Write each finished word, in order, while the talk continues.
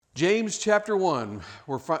James chapter 1.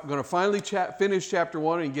 We're going to finally finish chapter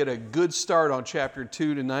 1 and get a good start on chapter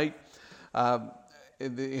 2 tonight.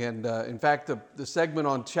 In fact, the segment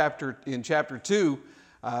on chapter 2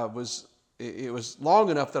 was long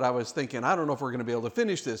enough that I was thinking, I don't know if we're going to be able to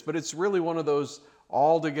finish this, but it's really one of those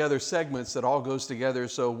all-together segments that all goes together,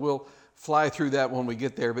 so we'll fly through that when we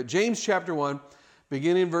get there. But James chapter 1,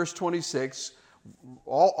 beginning in verse 26,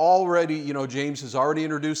 already, James has already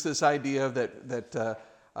introduced this idea that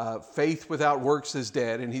faith without works is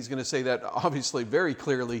dead, and he's going to say that obviously very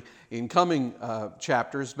clearly in coming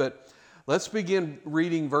chapters. But let's begin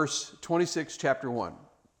reading verse 26, chapter 1.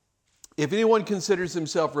 If anyone considers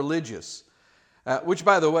himself religious, which,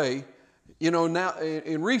 by the way, now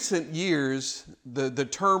in recent years, the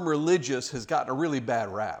term religious has gotten a really bad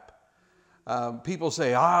rap. People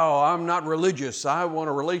say, "Oh, I'm not religious. I want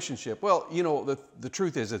a relationship." Well, the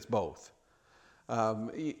truth is it's both.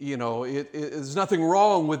 There's nothing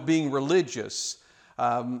wrong with being religious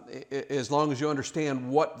as long as you understand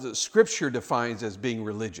what the Scripture defines as being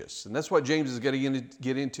religious. And that's what James is going to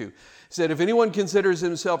get into. He said, if anyone considers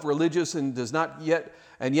himself religious and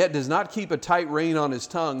yet does not keep a tight rein on his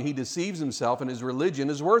tongue, he deceives himself and his religion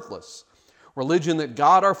is worthless. Religion that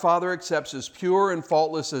God our Father accepts as pure and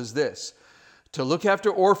faultless as this: to look after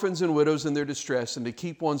orphans and widows in their distress and to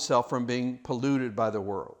keep oneself from being polluted by the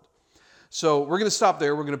world. So we're going to stop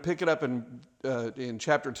there. We're going to pick it up in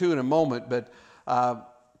chapter 2 in a moment. But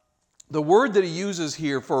the word that he uses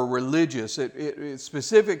here for religious, it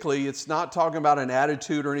specifically, it's not talking about an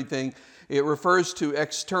attitude or anything. It refers to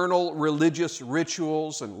external religious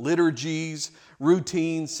rituals and liturgies,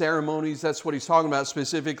 routines, ceremonies. That's what he's talking about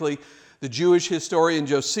specifically. The Jewish historian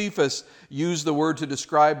Josephus used the word to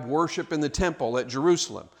describe worship in the temple at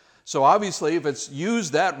Jerusalem. So obviously, if it's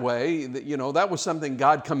used that way, that was something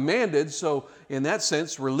God commanded. So in that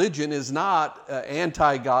sense, religion is not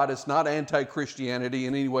anti-God. It's not anti-Christianity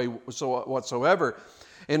in any way whatsoever.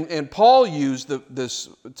 And Paul used this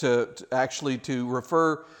to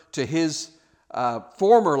refer to his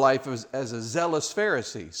former life as a zealous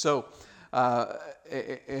Pharisee. So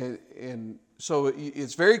so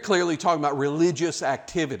it's very clearly talking about religious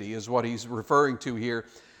activity is what he's referring to here.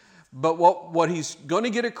 But what he's going to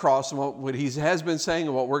get across and what he has been saying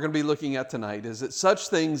and what we're going to be looking at tonight is that such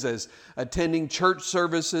things as attending church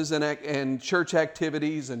services and church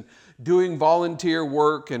activities and doing volunteer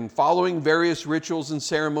work and following various rituals and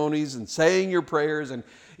ceremonies and saying your prayers and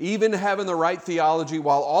even having the right theology,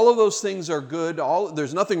 while all of those things are good,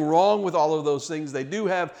 there's nothing wrong with all of those things. They do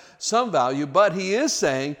have some value, but he is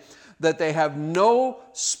saying that they have no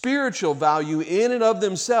spiritual value in and of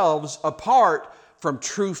themselves apart from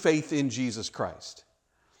true faith in Jesus Christ.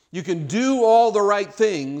 You can do all the right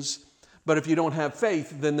things, but if you don't have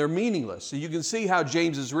faith, then they're meaningless. So you can see how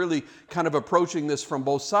James is really kind of approaching this from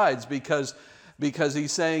both sides because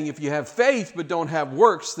he's saying if you have faith but don't have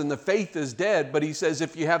works, then the faith is dead. But he says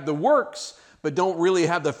if you have the works but don't really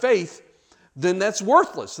have the faith, then that's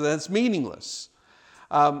worthless, that's meaningless.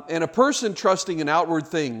 And a person trusting in outward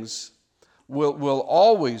things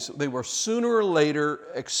will sooner or later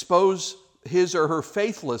expose his or her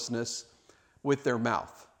faithlessness with their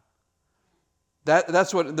mouth.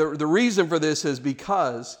 That's what the reason for this is,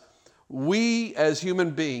 because we as human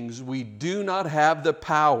beings, we do not have the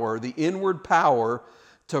power, the inward power,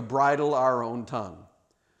 to bridle our own tongue.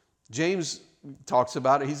 James talks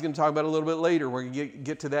about it. He's going to talk about it a little bit later. We're going to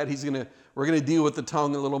get to that. We're going to deal with the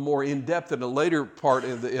tongue a little more in depth in a later part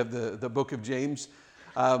of the book of James,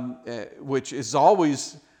 which is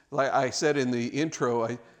always, like I said in the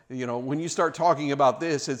intro, when you start talking about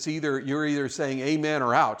this, you're either saying amen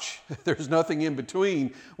or ouch. There's nothing in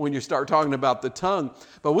between when you start talking about the tongue.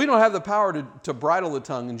 But we don't have the power to bridle the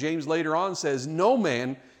tongue. And James later on says no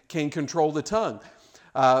man can control the tongue.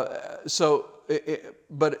 The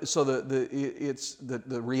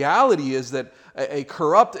reality is that a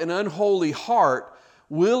corrupt and unholy heart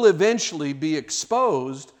will eventually be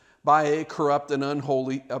exposed by a corrupt and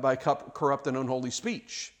unholy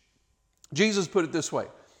speech. Jesus put it this way.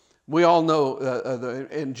 We all know,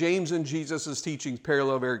 and James and Jesus' teachings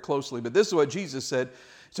parallel very closely, but this is what Jesus said.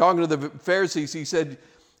 Talking to the Pharisees, he said,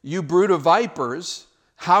 "You brood of vipers,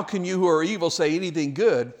 how can you who are evil say anything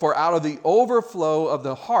good? For out of the overflow of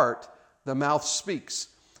the heart, the mouth speaks."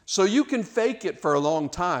 So you can fake it for a long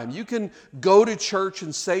time. You can go to church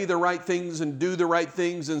and say the right things and do the right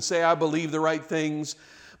things and say, I believe the right things.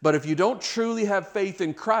 But if you don't truly have faith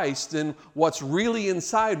in Christ, then what's really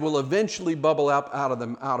inside will eventually bubble out of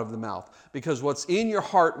the mouth. Because what's in your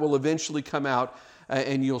heart will eventually come out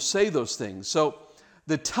and you'll say those things. So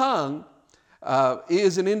the tongue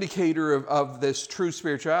is an indicator of this true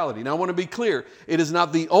spirituality. Now, I want to be clear. It is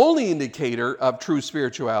not the only indicator of true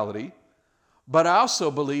spirituality, but I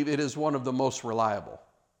also believe it is one of the most reliable.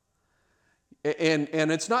 And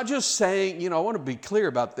it's not just saying, I want to be clear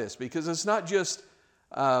about this, because it's not just,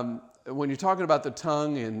 when you're talking about the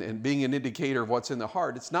tongue and being an indicator of what's in the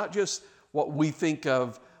heart, it's not just what we think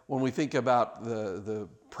of when we think about the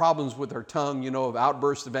problems with our tongue, of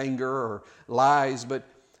outbursts of anger or lies, but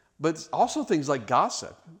also things like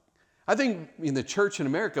gossip. I think in the church in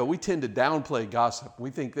America, we tend to downplay gossip.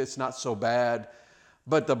 We think it's not so bad,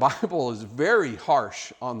 but the Bible is very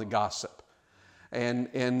harsh on the gossip.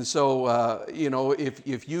 And so,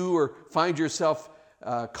 if you find yourself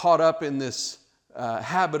caught up in this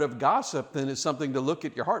habit of gossip, then it's something to look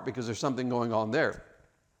at your heart, because there's something going on there.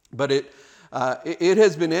 But it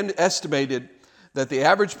has been estimated that the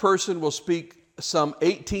average person will speak some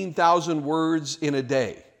 18,000 words in a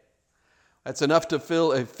day. That's enough to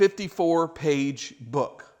fill a 54-page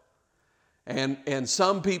book. And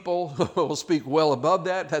some people will speak well above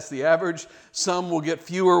that. That's the average. Some will get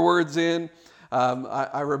fewer words in.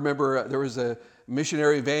 I remember there was a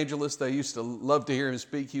missionary evangelist. I used to love to hear him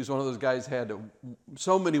speak. He was one of those guys who had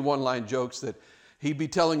so many one-line jokes that he'd be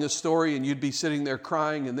telling a story and you'd be sitting there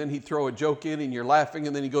crying, and then he'd throw a joke in and you're laughing,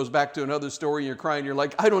 and then he goes back to another story and you're crying. You're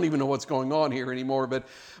like, I don't even know what's going on here anymore.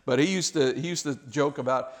 But he used to joke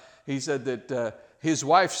about, he said that his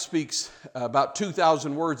wife speaks about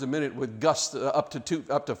 2,000 words a minute with gusts up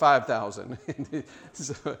to 5,000.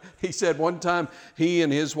 So he said one time he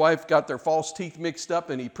and his wife got their false teeth mixed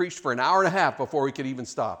up, and he preached for an hour and a half before he could even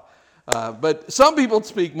stop. But some people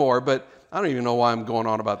speak more, but I don't even know why I'm going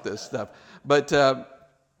on about this stuff. But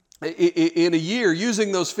in a year,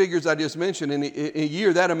 using those figures I just mentioned, in a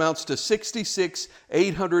year that amounts to 66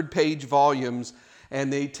 800-page volumes.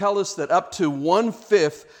 And they tell us that up to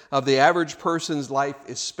 1/5 of the average person's life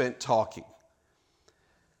is spent talking.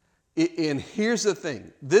 And here's the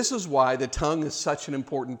thing. This is why the tongue is such an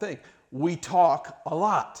important thing. We talk a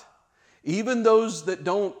lot. Even those that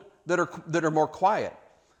are more quiet.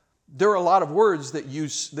 There are a lot of words that you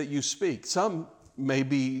speak. Some may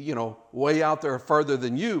be, way out there further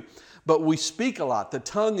than you, but we speak a lot. The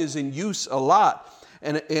tongue is in use a lot.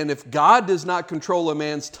 And if God does not control a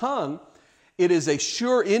man's tongue, it is a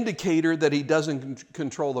sure indicator that he doesn't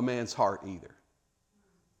control the man's heart either.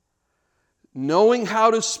 Knowing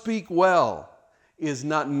how to speak well is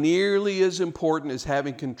not nearly as important as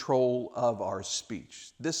having control of our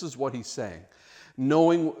speech. This is what he's saying.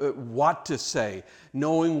 Knowing what to say,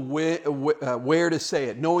 knowing where to say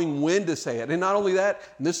it, knowing when to say it. And not only that,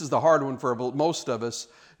 and this is the hard one for most of us,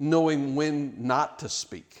 knowing when not to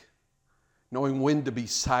speak, knowing when to be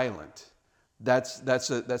silent. That's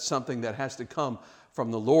something that has to come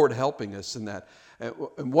from the Lord helping us in that.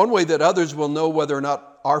 And one way that others will know whether or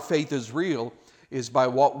not our faith is real is by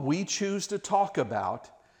what we choose to talk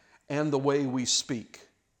about and the way we speak.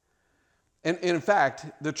 And in fact,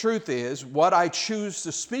 the truth is, what I choose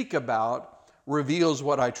to speak about reveals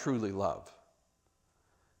what I truly love.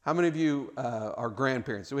 How many of you are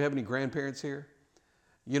grandparents? Do we have any grandparents here?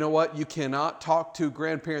 You know what? You cannot talk to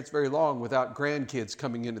grandparents very long without grandkids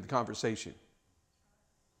coming into the conversation.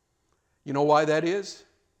 You know why that is?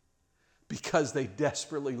 Because they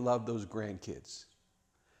desperately love those grandkids.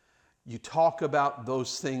 You talk about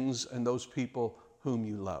those things and those people whom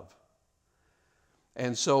you love.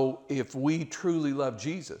 And so if we truly love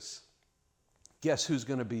Jesus, guess who's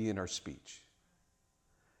going to be in our speech?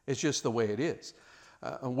 It's just the way it is.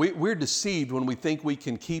 We're deceived when we think we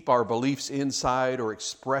can keep our beliefs inside or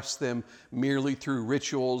express them merely through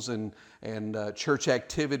rituals and church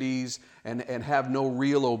activities and have no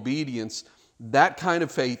real obedience. That kind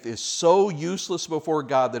of faith is so useless before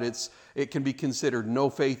God that it can be considered no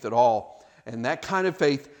faith at all. And that kind of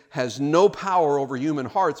faith has no power over human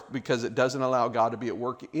hearts because it doesn't allow God to be at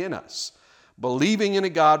work in us. Believing in a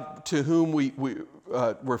God to whom we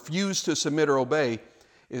refuse to submit or obey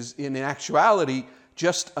is in actuality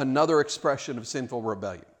just another expression of sinful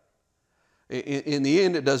rebellion. In the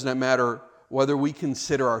end, it does not matter whether we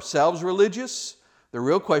consider ourselves religious. The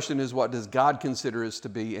real question is, what does God consider us to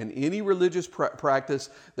be? And any religious practice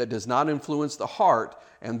that does not influence the heart,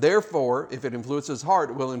 and therefore, if it influences the heart,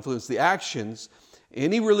 it will influence the actions.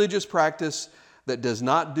 Any religious practice that does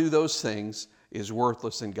not do those things is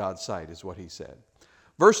worthless in God's sight, is what he said.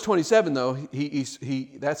 Verse 27, though,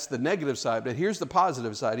 that's the negative side, but here's the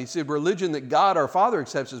positive side. He said, religion that God our Father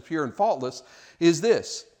accepts as pure and faultless is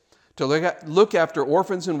this: to look after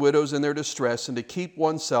orphans and widows in their distress and to keep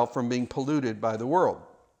oneself from being polluted by the world.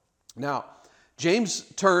 Now, James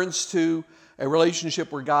turns to a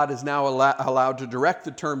relationship where God is now allowed to direct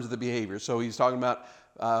the terms of the behavior. So he's talking about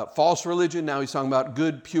false religion. Now he's talking about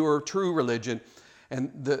good, pure, true religion.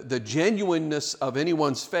 And the genuineness of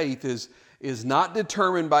anyone's faith is not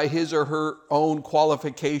determined by his or her own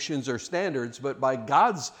qualifications or standards, but by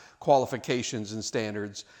God's qualifications and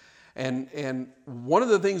standards. And one of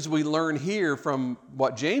the things we learn here from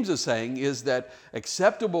what James is saying is that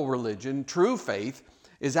acceptable religion, true faith,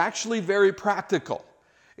 is actually very practical.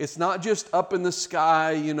 It's not just up in the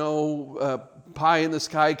sky, pie in the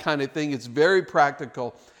sky kind of thing. It's very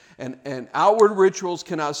practical. And outward rituals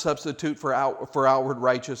cannot substitute for outward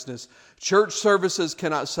righteousness. Church services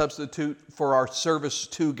cannot substitute for our service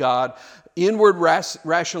to God. Inward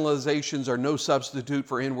rationalizations are no substitute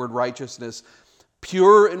for inward righteousness.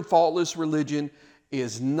 Pure and faultless religion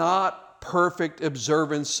is not perfect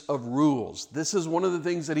observance of rules. This is one of the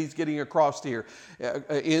things that he's getting across here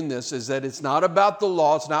in this, is that it's not about the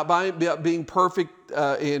law. It's not about being perfect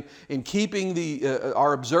in keeping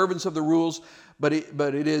our observance of the rules, but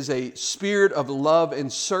it is a spirit of love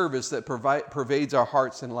and service that pervades our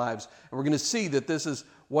hearts and lives. And we're going to see that this is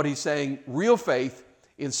what he's saying. Real faith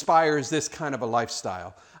inspires this kind of a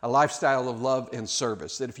lifestyle of love and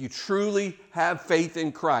service. That if you truly have faith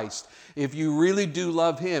in Christ, if you really do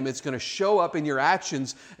love Him, it's going to show up in your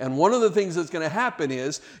actions. And one of the things that's going to happen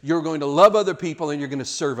is you're going to love other people and you're going to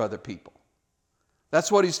serve other people.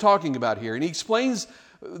 That's what he's talking about here. And he explains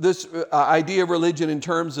this idea of religion in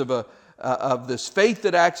terms of this faith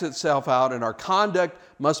that acts itself out, and our conduct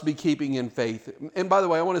must be keeping in faith. And by the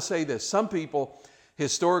way, I want to say this. Some people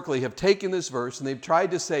historically have taken this verse and they've tried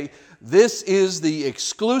to say this is the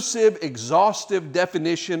exclusive, exhaustive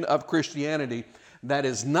definition of Christianity. That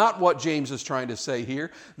is not what James is trying to say here.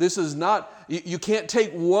 This is not, you can't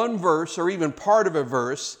take one verse or even part of a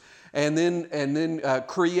verse and then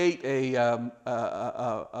create a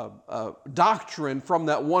doctrine from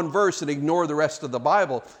that one verse and ignore the rest of the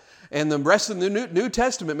Bible. And the rest of the New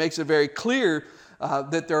Testament makes it very clear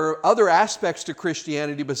that there are other aspects to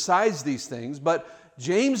Christianity besides these things. But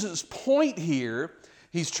James's point here,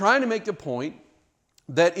 he's trying to make the point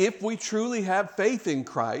that if we truly have faith in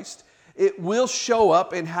Christ, it will show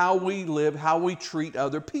up in how we live, how we treat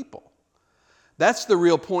other people. That's the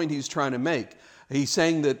real point he's trying to make. He's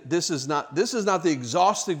saying that this is not the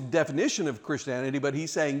exhaustive definition of Christianity, but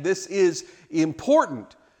he's saying this is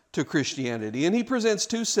important to Christianity. And he presents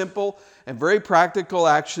two simple and very practical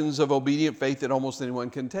actions of obedient faith that almost anyone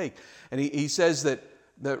can take. And he says that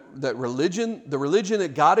the religion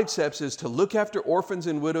that God accepts is to look after orphans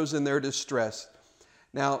and widows in their distress.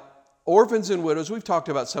 Now, orphans and widows, we've talked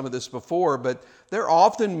about some of this before, but they're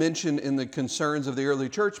often mentioned in the concerns of the early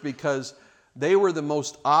church because they were the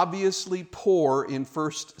most obviously poor in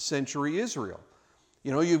first century Israel.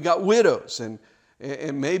 You've got widows, and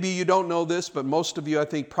maybe you don't know this, but most of you, I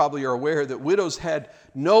think, probably are aware that widows had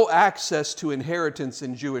no access to inheritance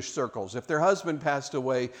in Jewish circles. If their husband passed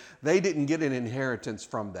away, they didn't get an inheritance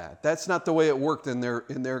from that. That's not the way it worked in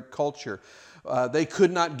their culture. They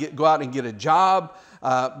could not go out and get a job,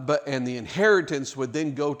 and the inheritance would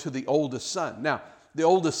then go to the oldest son. Now, the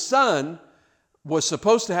oldest son was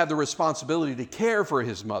supposed to have the responsibility to care for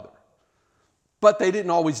his mother, but they didn't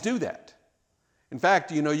always do that. In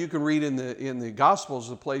fact, you can read in the Gospels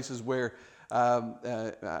the places where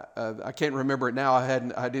I can't remember it now.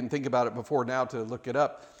 I didn't think about it before now to look it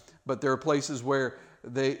up. But there are places where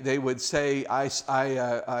they would say,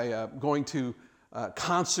 "I'm going to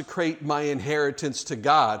consecrate my inheritance to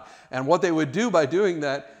God." And what they would do by doing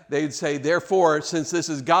that, they'd say, "Therefore, since this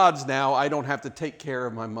is God's now, I don't have to take care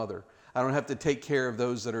of my mother. I don't have to take care of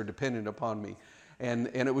those that are dependent upon me." And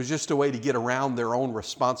it was just a way to get around their own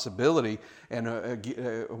responsibility and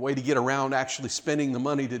a way to get around actually spending the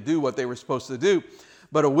money to do what they were supposed to do.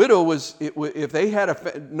 But a widow if they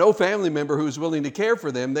had no family member who was willing to care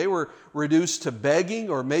for them, they were reduced to begging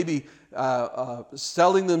or maybe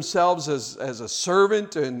selling themselves as a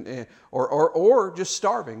servant or just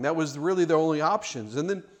starving. That was really their only options. And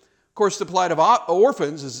then, of course, the plight of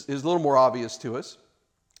orphans is a little more obvious to us,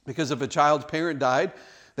 because if a child's parent died,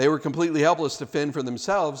 they were completely helpless to fend for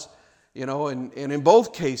themselves, and in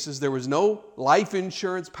both cases, there was no life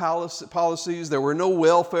insurance policies. There were no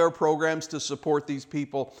welfare programs to support these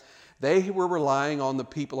people. They were relying on the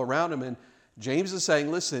people around them. And James is saying,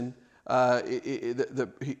 listen, the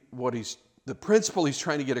principle he's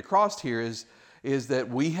trying to get across here is that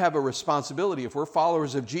we have a responsibility. If we're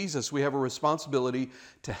followers of Jesus, we have a responsibility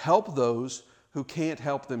to help those who can't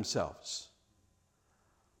help themselves.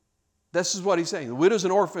 This is what he's saying. The widows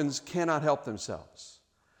and orphans cannot help themselves,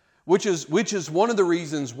 which is one of the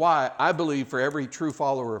reasons why I believe for every true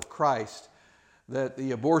follower of Christ, that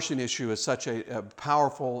the abortion issue is such a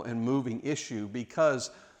powerful and moving issue,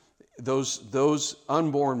 because those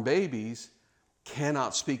unborn babies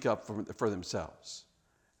cannot speak up for themselves.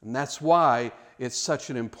 And that's why it's such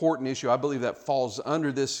an important issue. I believe that falls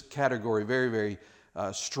under this category very, very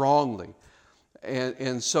strongly.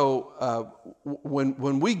 And so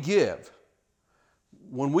when we give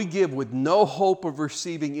with no hope of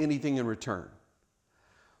receiving anything in return,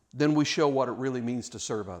 then we show what it really means to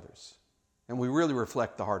serve others. And we really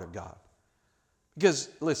reflect the heart of God. Because,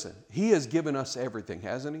 listen, He has given us everything,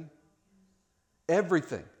 hasn't He?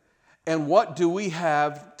 Everything. And what do we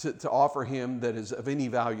have to offer Him that is of any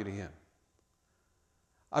value to Him?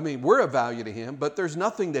 I mean, we're of value to Him, but there's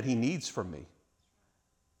nothing that He needs from me.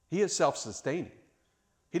 He is self-sustaining.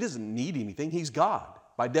 He doesn't need anything. He's God.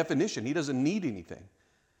 By definition, He doesn't need anything.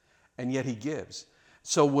 And yet He gives.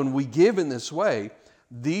 So when we give in this way,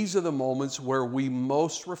 these are the moments where we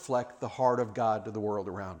most reflect the heart of God to the world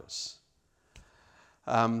around us.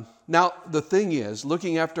 Now, the thing is,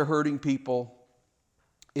 looking after hurting people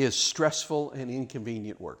is stressful and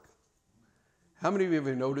inconvenient work. How many of you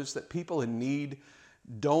have noticed that people in need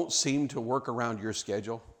don't seem to work around your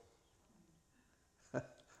schedule?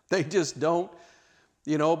 They just don't.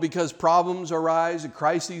 Because problems arise and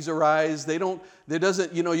crises arise, you don't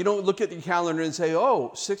look at your calendar and say,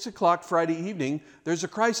 6 o'clock Friday evening, there's a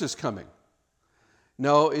crisis coming.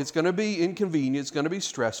 No, it's going to be inconvenient, it's going to be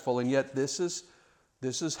stressful, and yet this is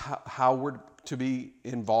how we're to be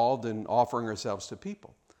involved in offering ourselves to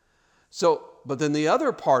people. So, but then the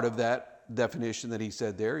other part of that definition that he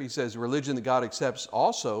said there, he says religion that God accepts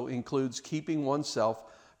also includes keeping oneself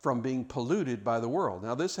from being polluted by the world.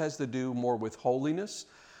 Now, this has to do more with holiness.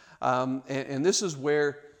 And this is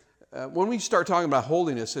where, when we start talking about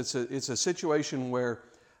holiness, it's a situation where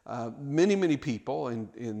many people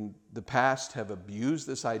in the past have abused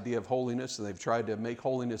this idea of holiness, and they've tried to make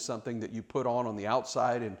holiness something that you put on the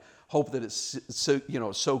outside and hope that it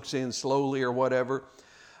soaks in slowly or whatever.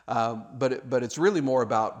 But it's really more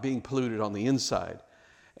about being polluted on the inside.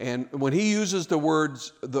 And when he uses the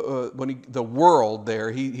words, the world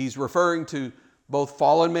there, he's referring to both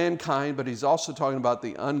fallen mankind, but he's also talking about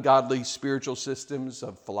the ungodly spiritual systems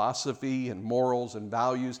of philosophy and morals and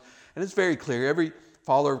values. And it's very clear. Every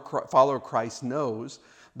follower of Christ knows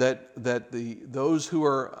that those who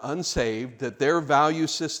are unsaved, that their value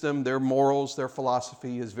system, their morals, their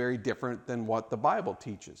philosophy is very different than what the Bible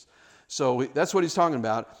teaches. So that's what he's talking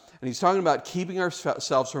about. And he's talking about keeping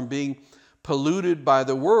ourselves from being polluted by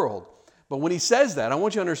the world. But when he says that, I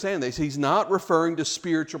want you to understand this. He's not referring to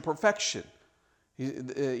spiritual perfection.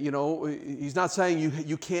 He's not saying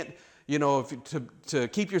you can't, to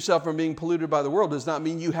keep yourself from being polluted by the world does not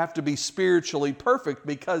mean you have to be spiritually perfect,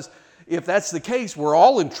 because if that's the case, we're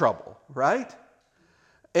all in trouble, right?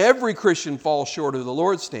 Every Christian falls short of the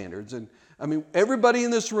Lord's standards. And I mean, everybody in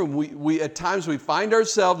this room, we at times we find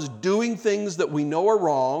ourselves doing things that we know are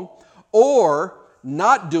wrong, or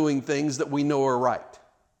not doing things that we know are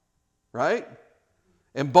right?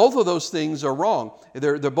 And both of those things are wrong.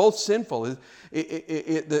 They're both sinful.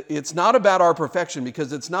 It's not about our perfection,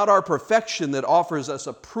 because it's not our perfection that offers us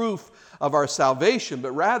a proof of our salvation,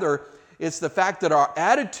 but rather it's the fact that our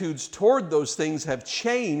attitudes toward those things have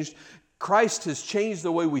changed. Christ has changed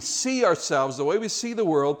the way we see ourselves, the way we see the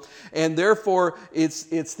world, and therefore it's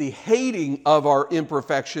the hating of our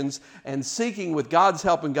imperfections and seeking with God's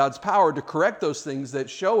help and God's power to correct those things that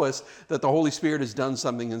show us that the Holy Spirit has done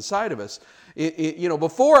something inside of us.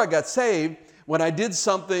 Before I got saved, when I did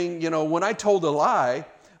something, when I told a lie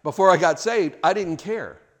before I got saved, I didn't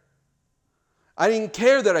care. I didn't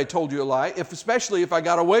care that I told you a lie, especially if I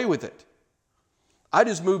got away with it. I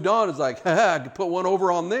just moved on. It's like, I could put one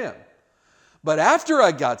over on them. But after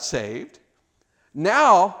I got saved,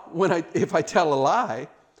 now if I tell a lie,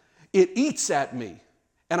 it eats at me.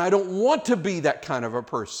 And I don't want to be that kind of a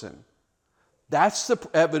person. That's the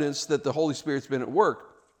evidence that the Holy Spirit's been at work.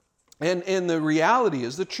 And the reality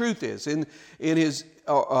is, the truth is, in his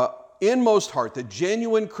inmost heart, the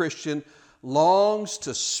genuine Christian longs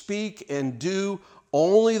to speak and do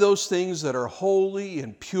only those things that are holy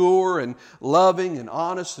and pure and loving and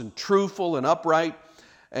honest and truthful and upright.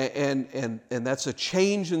 And that's a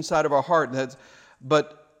change inside of our heart.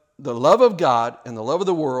 But the love of God and the love of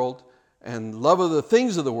the world and love of the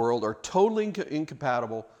things of the world are totally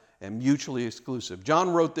incompatible and mutually exclusive. John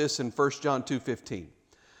wrote this in 1 John 2:15.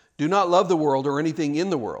 Do not love the world or anything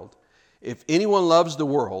in the world. If anyone loves the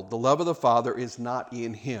world, the love of the Father is not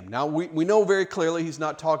in him. Now, we know very clearly he's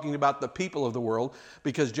not talking about the people of the world,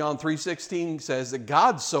 because John 3:16 says that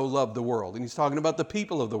God so loved the world, and he's talking about the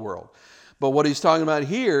people of the world. But what he's talking about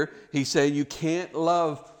here, he's saying you can't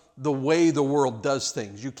love the way the world does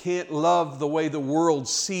things. You can't love the way the world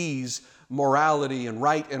sees morality and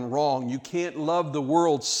right and wrong. You can't love the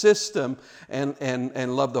world system and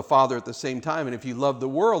love the Father at the same time. And if you love the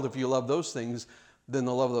world, if you love those things, then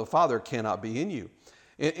the love of the Father cannot be in you.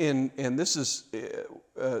 And this is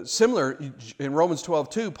similar in Romans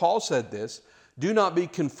 12:2. Paul said this, "Do not be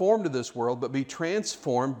conformed to this world, but be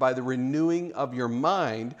transformed by the renewing of your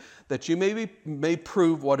mind, that you may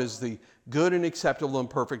prove what is the good and acceptable and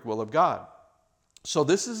perfect will of God." So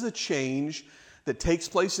this is a change that takes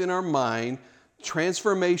place in our mind.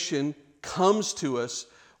 Transformation comes to us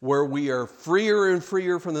where we are freer and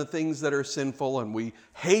freer from the things that are sinful, and we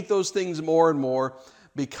hate those things more and more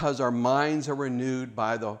because our minds are renewed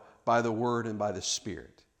by the Word and by the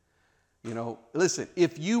Spirit. You know, listen,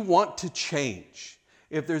 if you want to change,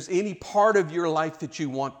 if there's any part of your life that you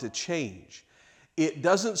want to change, it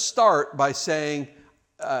doesn't start by saying,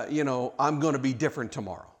 I'm going to be different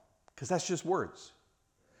tomorrow, because that's just words.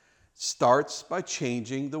 It starts by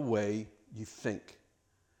changing the way you think.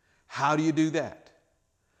 How do you do that?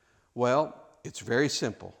 Well, it's very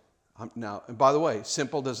simple. Now, and by the way,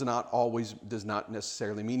 simple does not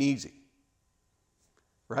necessarily mean easy,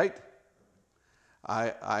 right?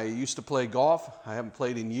 I used to play golf. I haven't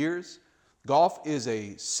played in years. Golf is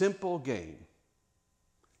a simple game.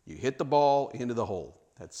 You hit the ball into the hole.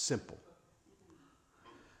 That's simple.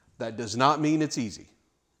 That does not mean it's easy,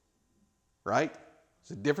 right?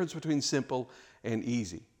 There's a difference between simple and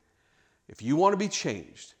easy. If you want to be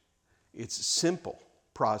changed, it's a simple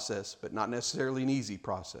process, but not necessarily an easy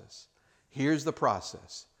process. Here's the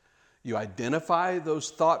process. You identify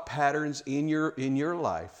those thought patterns in your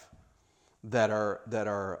life that are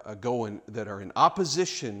in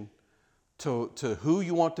opposition to who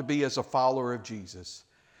you want to be as a follower of Jesus.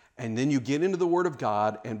 And then you get into the Word of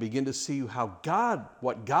God and begin to see what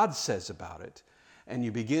God says about it. And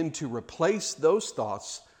you begin to replace those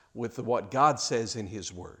thoughts with what God says in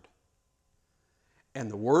His Word. And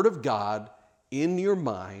the Word of God in your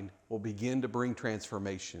mind will begin to bring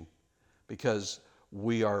transformation, because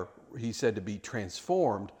He said, to be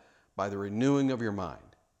transformed by the renewing of your mind.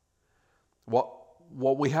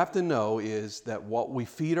 What we have to know is that what we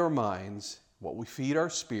feed our minds, what we feed our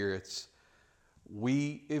spirits,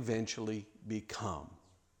 we eventually become.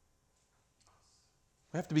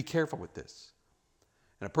 We have to be careful with this.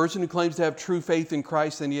 And a person who claims to have true faith in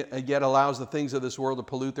Christ and yet allows the things of this world to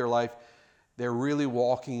pollute their life, they're really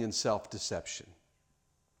walking in self-deception.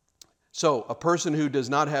 So, a person who does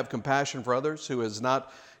not have compassion for others, who is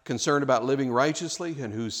not concerned about living righteously,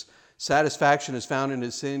 and whose satisfaction is found in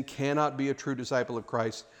his sin, cannot be a true disciple of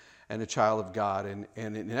Christ and a child of God. And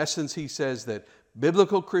in essence, he says that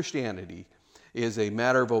biblical Christianity is a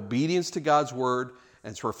matter of obedience to God's Word,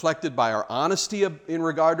 and it's reflected by our honesty in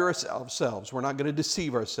regard to ourselves. We're not going to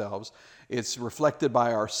deceive ourselves. It's reflected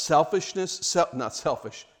by our selflessness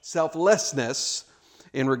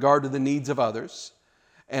in regard to the needs of others.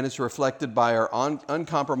 And it's reflected by our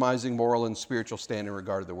uncompromising moral and spiritual stand in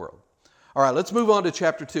regard to the world. All right, let's move on to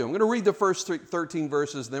chapter 2. I'm going to read the first 13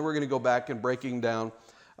 verses, and then we're going to go back and break it down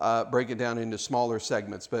into smaller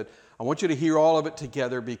segments. But I want you to hear all of it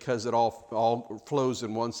together, because it all flows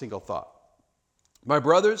in one single thought. My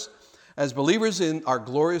brothers, as believers in our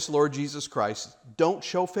glorious Lord Jesus Christ, don't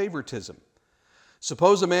show favoritism.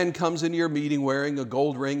 Suppose a man comes into your meeting wearing a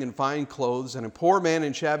gold ring and fine clothes, and a poor man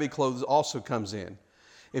in shabby clothes also comes in.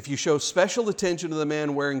 If you show special attention to the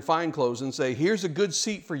man wearing fine clothes and say, "Here's a good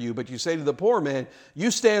seat for you," but you say to the poor man, "You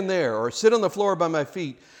stand there," or "Sit on the floor by my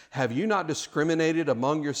feet," have you not discriminated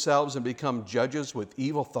among yourselves and become judges with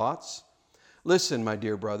evil thoughts? Listen, my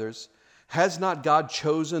dear brothers, has not God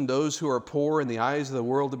chosen those who are poor in the eyes of the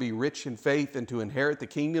world to be rich in faith and to inherit the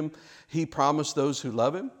kingdom He promised those who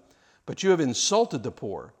love Him? But you have insulted the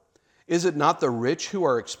poor. Is it not the rich who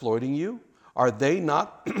are exploiting you? Are they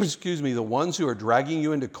not, the ones who are dragging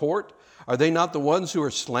you into court? Are they not the ones who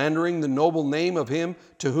are slandering the noble name of Him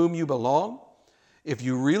to whom you belong? If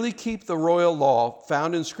you really keep the royal law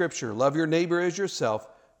found in Scripture, love your neighbor as yourself,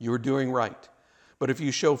 you are doing right. But if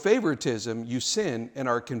you show favoritism, you sin and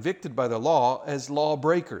are convicted by the law as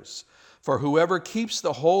lawbreakers. For whoever keeps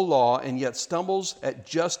the whole law and yet stumbles at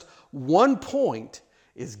just one point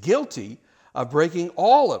is guilty of breaking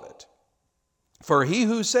all of it. For He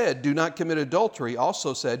who said, "Do not commit adultery,"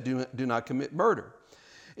 also said, do not commit murder.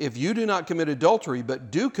 If you do not commit adultery, but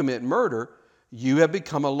do commit murder, you have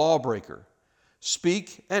become a lawbreaker.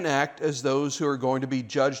 Speak and act as those who are going to be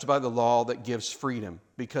judged by the law that gives freedom,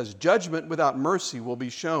 because judgment without mercy will be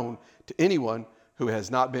shown to anyone who has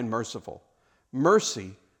not been merciful.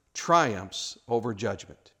 Mercy triumphs over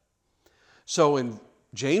judgment. So in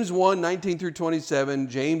James 1, 19 through 27,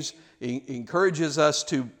 James encourages us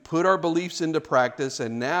to put our beliefs into practice.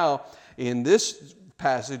 And now in this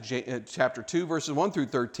passage, chapter 2, verses 1 through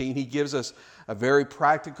 13, he gives us a very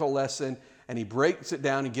practical lesson, and he breaks it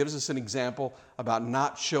down and gives us an example about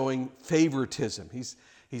not showing favoritism.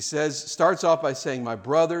 He starts off by saying, my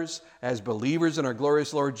brothers, as believers in our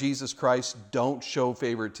glorious Lord Jesus Christ, don't show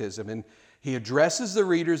favoritism. And he addresses the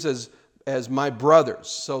readers as my brothers.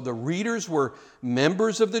 So the readers were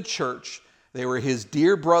members of the church. They were his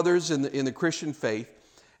dear brothers in the Christian faith.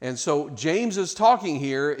 And so James is talking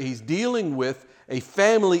here, he's dealing with a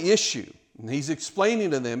family issue. And he's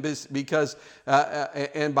explaining to them because,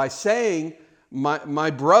 and by saying, my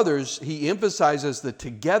brothers, he emphasizes the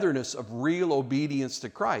togetherness of real obedience to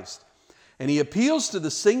Christ. And he appeals to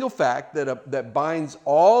the single fact that binds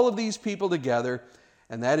all of these people together,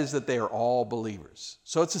 and that is that they are all believers.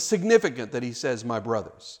 So it's significant that he says, my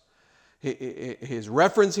brothers. His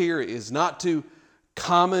reference here is not to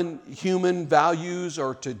common human values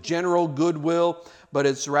or to general goodwill, but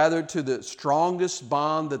it's rather to the strongest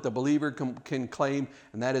bond that the believer can claim,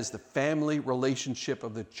 and that is the family relationship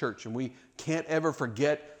of the church. And we can't ever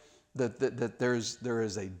forget that there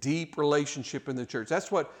is a deep relationship in the church.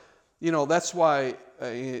 That's what, that's why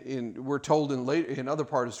we're told in other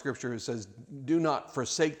part of Scripture, it says, do not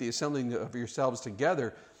forsake the assembling of yourselves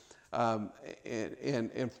together.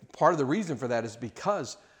 And part of the reason for that is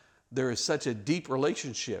because there is such a deep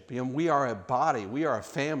relationship. We are a body. We are a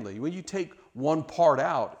family. When you take one part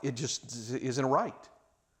out, it just isn't right.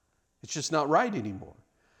 It's just not right anymore.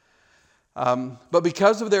 But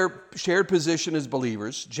because of their shared position as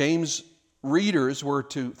believers, James' readers were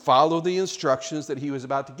to follow the instructions that he was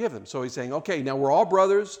about to give them. So he's saying, okay, now we're all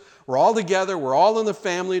brothers. We're all together. We're all in the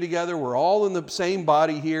family together. We're all in the same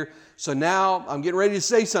body here. So now I'm getting ready to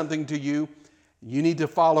say something to you. You need to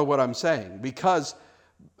follow what I'm saying, because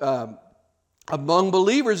among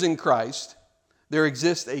believers in Christ, there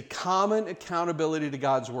exists a common accountability to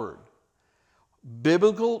God's Word.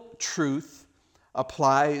 Biblical truth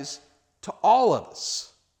applies to all of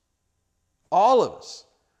us. All of us.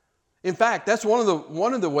 In fact, that's one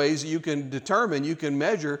of the ways you can determine, you can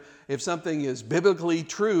measure if something is biblically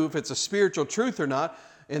true, if it's a spiritual truth or not,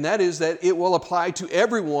 and that is that it will apply to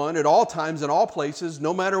everyone at all times, in all places,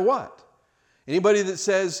 no matter what. Anybody that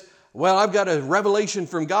says, well, I've got a revelation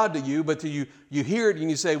from God to you, but you hear it and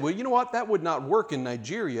you say, well, you know what, that would not work in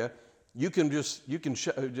Nigeria. You can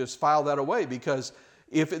just file that away, because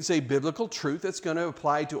if it's a biblical truth, it's going to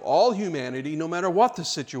apply to all humanity, no matter what the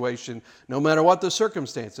situation, no matter what the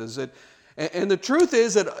circumstances. And the truth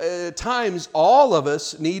is that at times all of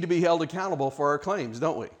us need to be held accountable for our claims,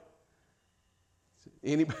 don't we?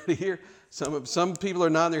 Anybody here? Some people are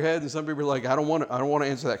nodding their heads, and some people are like, I don't want to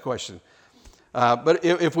answer that question. But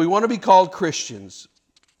if we want to be called Christians,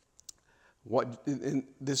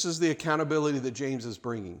 this is the accountability that James is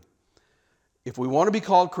bringing. If we want to be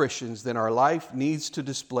called Christians, then our life needs to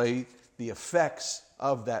display the effects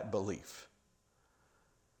of that belief.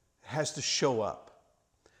 It has to show up.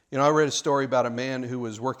 I read a story about a man who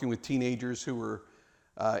was working with teenagers who were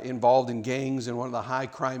involved in gangs in one of the high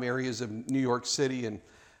crime areas of New York City,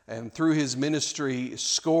 and through his ministry,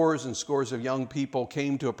 scores and scores of young people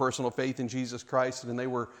came to a personal faith in Jesus Christ, and they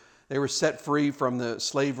were set free from the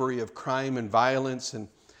slavery of crime and violence. And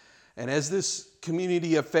as this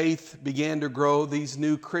community of faith began to grow, these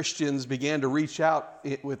new Christians began to reach out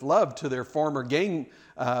with love to their former gang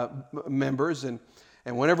members. And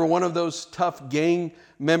whenever one of those tough gang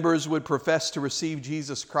members would profess to receive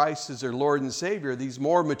Jesus Christ as their Lord and Savior, these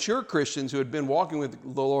more mature Christians who had been walking with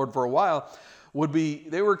the Lord for a while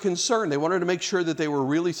they were concerned. They wanted to make sure that they were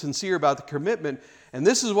really sincere about the commitment. And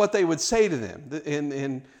this is what they would say to them.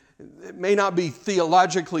 And it may not be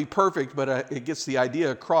theologically perfect, but it gets the idea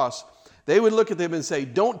across. They would look at them and say,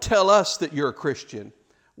 don't tell us that you're a Christian.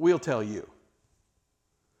 We'll tell you.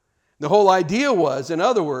 The whole idea was, in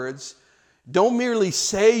other words, don't merely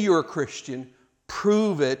say you're a Christian,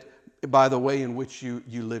 prove it by the way in which you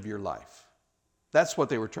live your life. That's what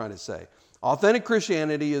they were trying to say. Authentic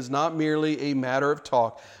Christianity is not merely a matter of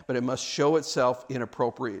talk, but it must show itself in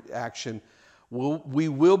appropriate action. We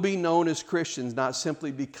will be known as Christians not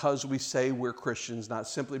simply because we say we're Christians, not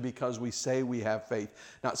simply because we say we have faith,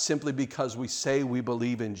 not simply because we say we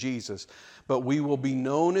believe in Jesus, but we will be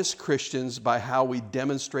known as Christians by how we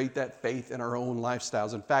demonstrate that faith in our own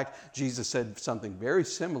lifestyles. In fact, Jesus said something very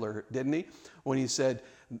similar, didn't he? When he said,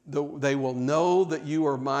 they will know that you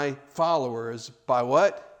are my followers by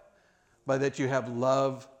what? By that you have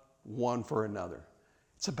love one for another.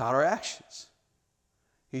 It's about our actions.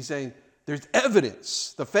 He's saying there's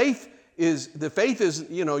evidence. The faith is,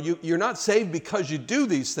 you're not saved because you do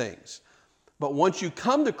these things. But once you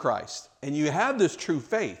come to Christ and you have this true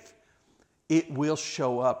faith, it will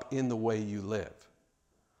show up in the way you live.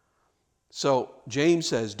 So James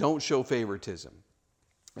says, don't show favoritism.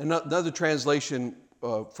 Another translation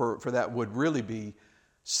for that would really be,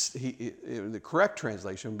 the correct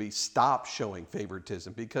translation would be stop showing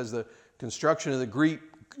favoritism, because the construction of the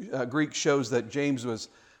Greek shows that James was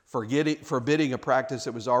forbidding a practice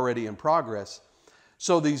that was already in progress.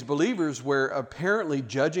 So these believers were apparently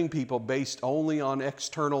judging people based only on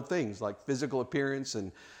external things like physical appearance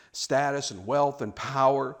and status and wealth and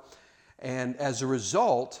power. And as a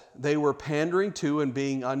result, they were pandering to and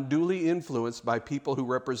being unduly influenced by people who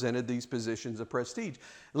represented these positions of prestige.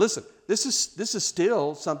 Listen, this is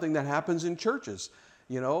still something that happens in churches.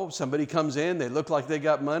 Somebody comes in, they look like they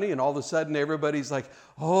got money, and all of a sudden everybody's like,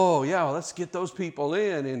 oh yeah, well, let's get those people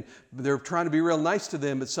in. And they're trying to be real nice to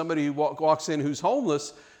them, but somebody who walks in who's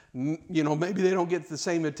homeless, maybe they don't get the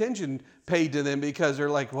same attention paid to them, because they're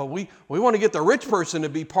like, well, we want to get the rich person to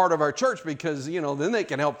be part of our church because, then they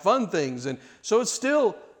can help fund things. And so it's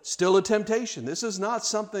still a temptation. This is not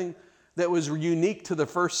something that was unique to the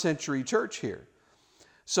first century church here.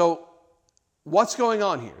 So what's going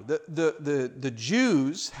on here? The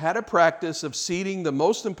Jews had a practice of seating the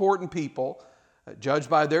most important people, judged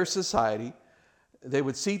by their society. They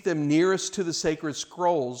would seat them nearest to the sacred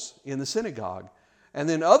scrolls in the synagogue. And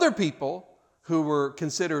then other people who were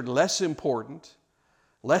considered less important,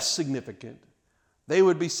 less significant, they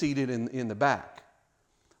would be seated in the back.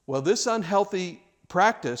 Well, this unhealthy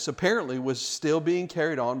practice apparently was still being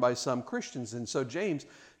carried on by some Christians. And so James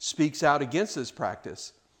speaks out against this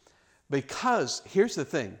practice, because here's the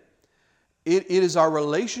thing. It is our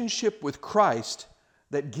relationship with Christ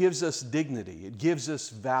that gives us dignity. It gives us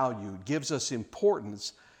value. It gives us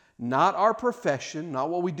importance. Not our profession, not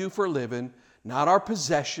what we do for a living, not our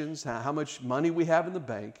possessions, how much money we have in the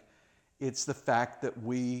bank. It's the fact that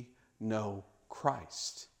we know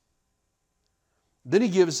Christ. Then he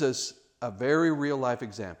gives us a very real life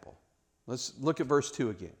example. Let's look at verse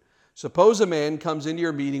 2 again. Suppose a man comes into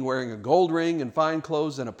your meeting wearing a gold ring and fine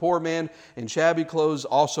clothes, and a poor man in shabby clothes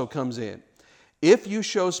also comes in. If you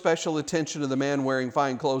show special attention to the man wearing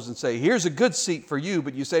fine clothes and say, here's a good seat for you,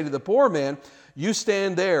 but you say to the poor man, you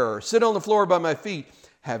stand there or sit on the floor by my feet,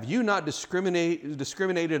 have you not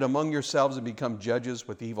discriminated among yourselves and become judges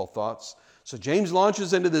with evil thoughts? So James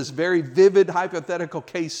launches into this very vivid hypothetical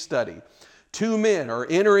case study. Two men are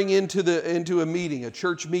entering into a meeting, a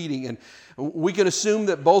church meeting, and we can assume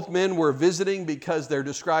that both men were visiting because they're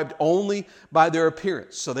described only by their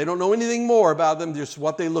appearance. So they don't know anything more about them, just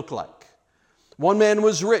what they look like. One man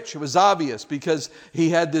was rich. It was obvious because he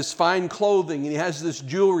had this fine clothing and he has this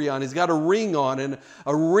jewelry on. He's got a ring on, and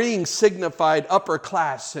a ring signified upper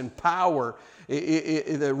class and power.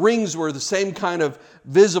 The rings were the same kind of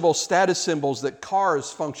visible status symbols that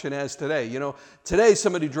cars function as today. Today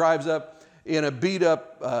somebody drives up in a beat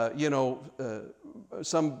up,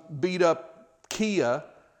 some beat up Kia,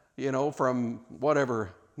 from whatever,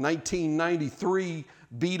 1993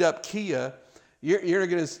 beat up Kia.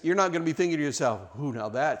 You're not going to be thinking to yourself, ooh, now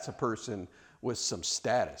that's a person with some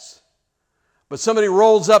status. But somebody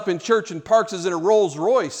rolls up in church and parks in a Rolls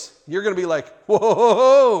Royce. You're going to be like,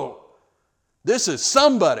 whoa, this is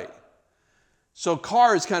somebody. So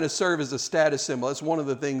cars kind of serve as a status symbol. That's one of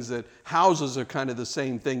the things that houses are kind of the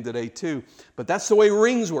same thing today too. But that's the way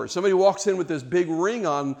rings were. Somebody walks in with this big ring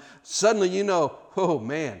on, suddenly you know, oh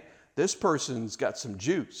man, this person's got some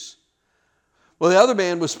juice. Well, the other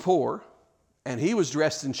man was poor, and he was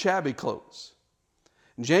dressed in shabby clothes.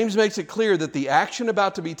 And James makes it clear that the action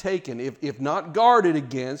about to be taken, if not guarded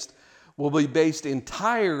against, will be based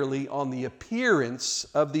entirely on the appearance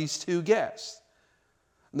of these two guests.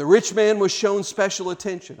 And the rich man was shown special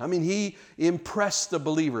attention. I mean, he impressed the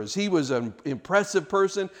believers. He was an impressive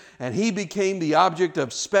person, and he became the object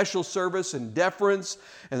of special service and deference.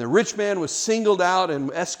 And the rich man was singled out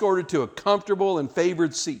and escorted to a comfortable and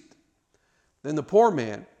favored seat. Then the poor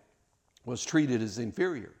man was treated as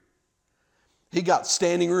inferior. He got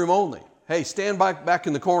standing room only. Hey, stand back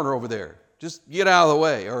in the corner over there. Just get out of the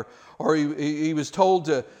way. Or he was told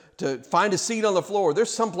to find a seat on the floor.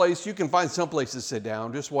 There's someplace, you can find someplace to sit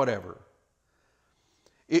down, just whatever.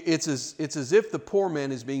 It's as if the poor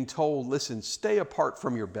man is being told, listen, stay apart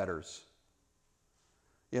from your betters.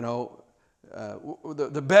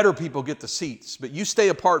 The better people get the seats, but you stay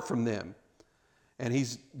apart from them. And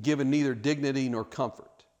he's given neither dignity nor comfort.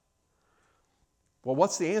 Well,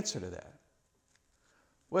 what's the answer to that?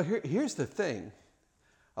 Well, here's the thing.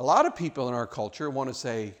 A lot of people in our culture want to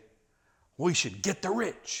say, we should get the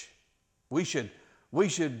rich. We should we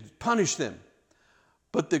should punish them.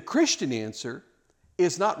 But the Christian answer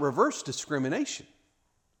is not reverse discrimination,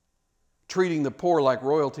 treating the poor like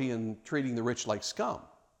royalty and treating the rich like scum.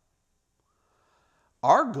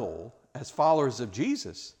 Our goal as followers of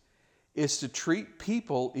Jesus is to treat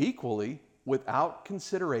people equally without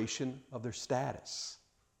consideration of their status.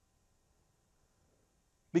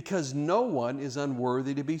 Because no one is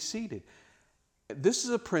unworthy to be seated. This is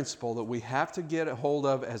a principle that we have to get a hold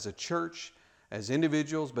of as a church, as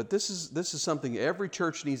individuals, but this is something every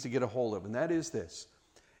church needs to get a hold of, and that is this.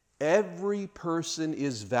 Every person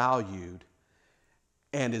is valued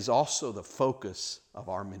and is also the focus of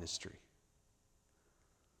our ministry.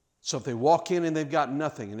 So if they walk in and they've got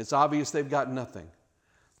nothing, and it's obvious they've got nothing,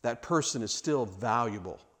 that person is still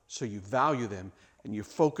valuable. So you value them and you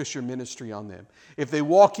focus your ministry on them. If they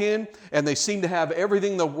walk in and they seem to have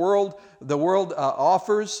everything the world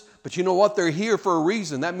offers, but you know what? They're here for a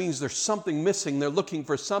reason. That means there's something missing. They're looking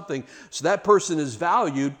for something. So that person is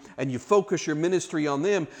valued, and you focus your ministry on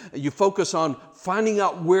them. You focus on finding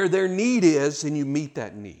out where their need is, and you meet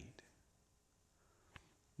that need.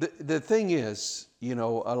 The thing is, a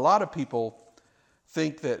lot of people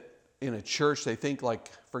think that in a church, they think like,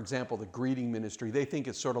 for example, the greeting ministry, they think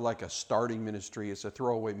it's sort of like a starting ministry. It's a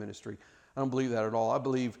throwaway ministry. I don't believe that at all. I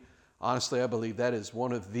believe that is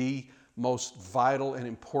one of the most vital and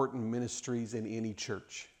important ministries in any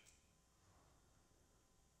church.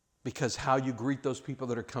 Because how you greet those people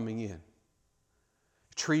that are coming in,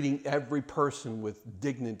 treating every person with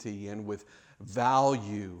dignity and with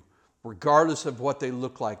value, regardless of what they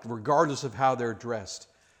look like, regardless of how they're dressed,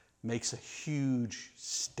 makes a huge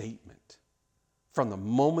statement from the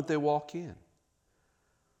moment they walk in.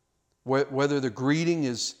 Whether the greeting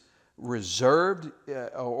is reserved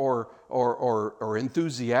or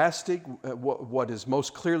enthusiastic, what is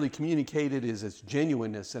most clearly communicated is its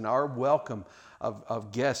genuineness, and our welcome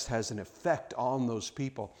of guests has an effect on those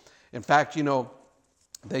people. In fact,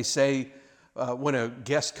 they say when a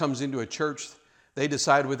guest comes into a church, they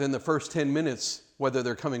decide within the first 10 minutes whether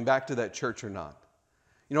they're coming back to that church or not.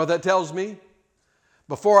 You know what that tells me?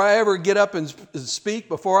 Before I ever get up and speak,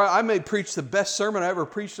 before I may preach the best sermon I ever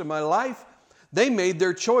preached in my life, they made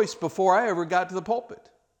their choice before I ever got to the pulpit.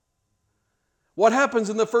 What happens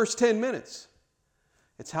in the first 10 minutes?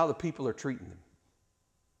 It's how the people are treating them.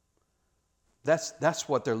 That's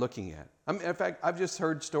what they're looking at. In fact, I've just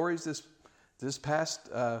heard stories this past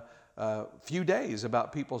few days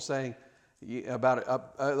about people saying about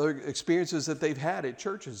other experiences that they've had at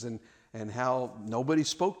churches and how nobody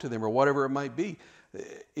spoke to them or whatever it might be.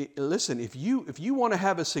 Listen, if you want to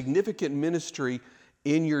have a significant ministry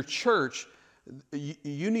in your church,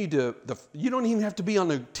 you don't even have to be on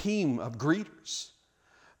a team of greeters,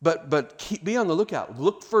 but be on the lookout.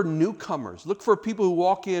 Look for newcomers. Look for people who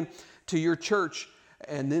walk in to your church,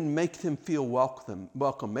 and then make them feel welcome.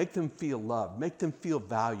 Make them feel loved. Make them feel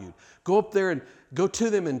valued. Go up there and go to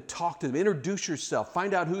them and talk to them. Introduce yourself.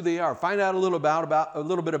 Find out who they are. Find out a little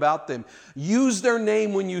bit about them. Use their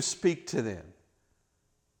name when you speak to them.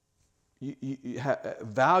 You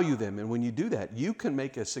value them, and when you do that, you can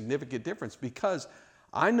make a significant difference, because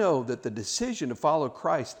I know that the decision to follow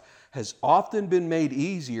Christ has often been made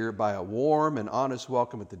easier by a warm and honest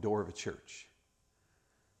welcome at the door of a church.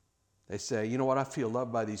 They say, you know what, I feel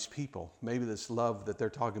loved by these people. Maybe this love that they're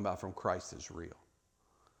talking about from Christ is real.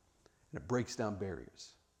 And it breaks down barriers.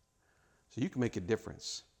 So you can make a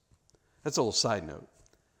difference. That's a little side note.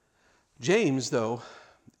 James, though,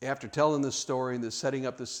 after telling this story and setting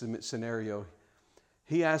up this scenario,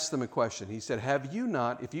 he asked them a question. He said, have you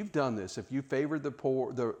not, if you've done this, if you favored the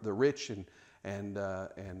poor, the rich and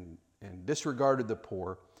disregarded the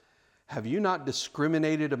poor, have you not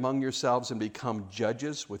discriminated among yourselves and become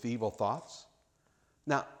judges with evil thoughts?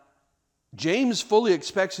 Now, James fully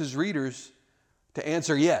expects his readers to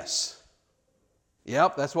answer yes.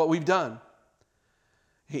 Yep, that's what we've done.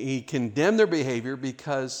 He condemned their behavior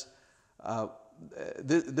because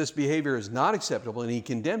this behavior is not acceptable, and he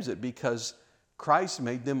condemns it because Christ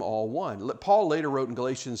made them all one. Paul later wrote in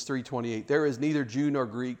Galatians 3:28, there is neither Jew nor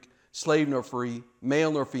Greek, slave nor free,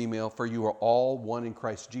 male nor female, for you are all one in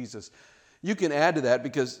Christ Jesus. You can add to that,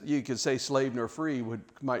 because you could say slave nor free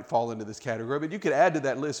might fall into this category, but you could add to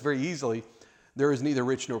that list very easily, there is neither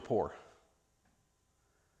rich nor poor.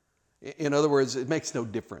 In other words, it makes no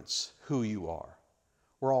difference who you are.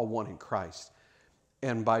 We're all one in Christ.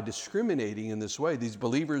 And by discriminating in this way, these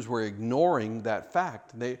believers were ignoring that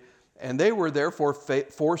fact. They were therefore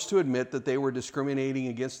forced to admit that they were discriminating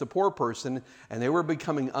against the poor person, and they were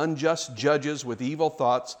becoming unjust judges with evil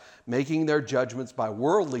thoughts, making their judgments by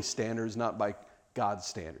worldly standards, not by God's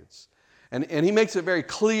standards. And he makes it very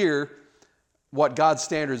clear what God's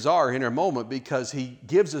standards are in a moment, because he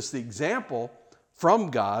gives us the example from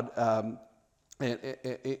God, and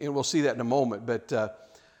we'll see that in a moment. But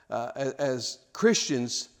as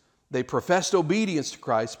Christians, they professed obedience to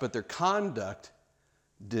Christ, but their conduct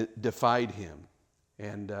defied him.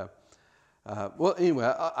 And well,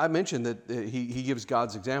 anyway, I mentioned that he gives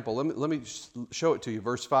God's example. Let me show it to you.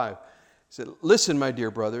 Verse 5. He said, "Listen, my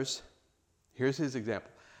dear brothers," here's his example.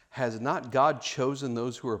 "Has not God chosen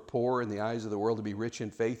those who are poor in the eyes of the world to be rich in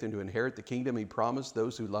faith and to inherit the kingdom he promised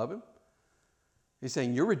those who love him?" He's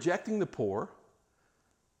saying, you're rejecting the poor,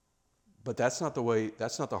 but that's not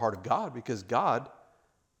the heart of God, because God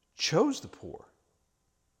chose the poor.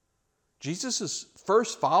 Jesus'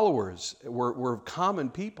 first followers were common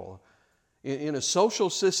people. In a social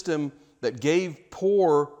system that gave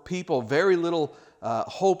poor people very little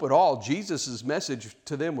hope at all, Jesus' message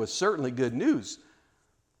to them was certainly good news.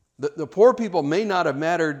 The poor people may not have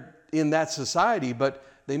mattered in that society, but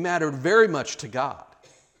they mattered very much to God.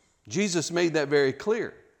 Jesus made that very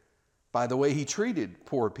clear by the way he treated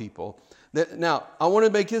poor people. Now, I want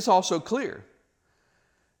to make this also clear.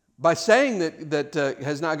 By saying that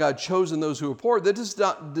has not God chosen those who are poor,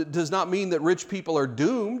 that does not mean that rich people are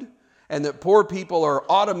doomed and that poor people are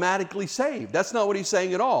automatically saved. That's not what he's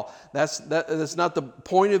saying at all. That's not the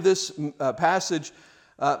point of this passage.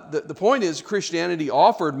 The point is, Christianity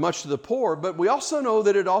offered much to the poor, but we also know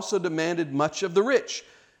that it also demanded much of the rich.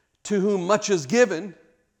 To whom much is given,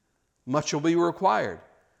 much will be required.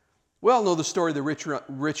 We all know the story of the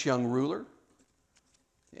rich young ruler.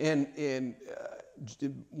 And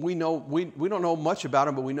we don't know much about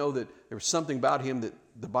him, but we know that there was something about him that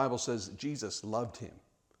the Bible says that Jesus loved him.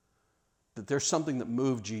 That there's something that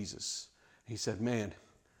moved Jesus. He said, man,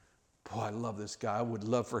 boy, I love this guy. I would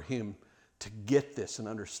love for him to get this and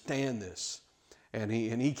understand this. And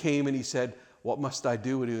he came and he said, what must I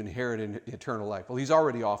do to inherit eternal life? Well, he's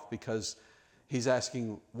already off, because he's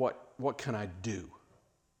asking, what can I do?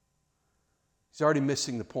 He's already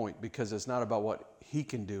missing the point, because it's not about what he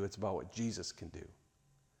can do, it's about what Jesus can do.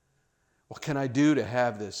 What can I do to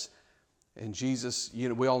have this? And Jesus,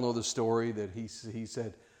 we all know the story that he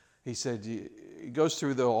said, he goes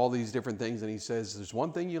through all these different things, and he says, there's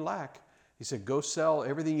one thing you lack. He said, go sell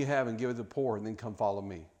everything you have and give it to the poor, and then come follow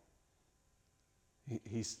me.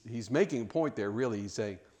 He's making a point there, really. He's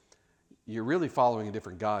saying, you're really following a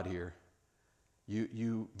different God here.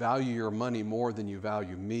 You value your money more than you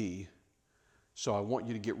value me. So I want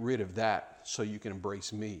you to get rid of that so you can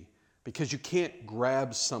embrace me. Because you can't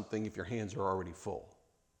grab something if your hands are already full.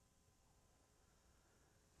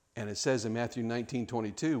 And it says in Matthew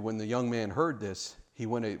 19:22, when the young man heard this, he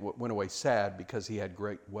went away sad because he had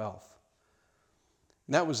great wealth.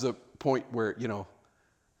 And that was the point where, the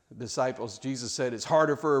disciples, Jesus said, it's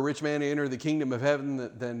harder for a rich man to enter the kingdom of heaven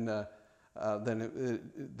than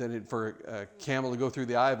for a camel to go through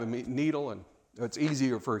the eye of a needle. And it's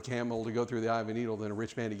easier for a camel to go through the eye of a needle than a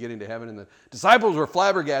rich man to get into heaven. And the disciples were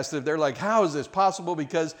flabbergasted. They're like, how is this possible?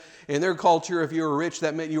 Because in their culture, if you were rich,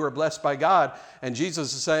 that meant you were blessed by God. And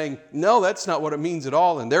Jesus is saying, no, that's not what it means at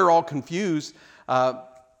all. And they're all confused. But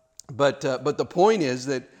the point is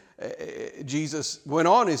that Jesus went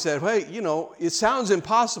on and said, hey, it sounds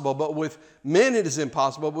impossible, but with men it is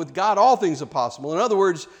impossible. But with God, all things are possible. In other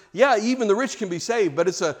words, yeah, even the rich can be saved, but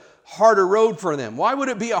it's a harder road for them. Why would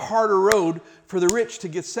it be a harder road for the rich to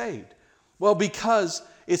get saved? Well, because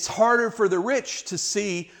it's harder for the rich to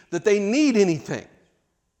see that they need anything.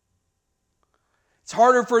 It's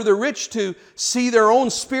harder for the rich to see their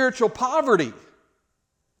own spiritual poverty,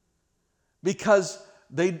 because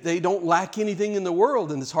they don't lack anything in the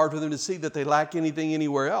world, and it's hard for them to see that they lack anything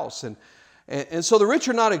anywhere else. And so the rich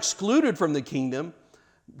are not excluded from the kingdom,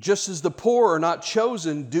 just as the poor are not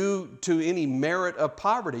chosen due to any merit of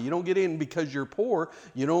poverty. You don't get in because you're poor.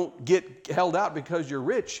 You don't get held out because you're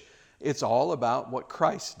rich. It's all about what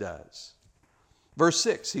Christ does. Verse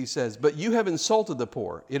 6, he says, but you have insulted the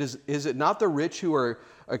poor. Is it not the rich who are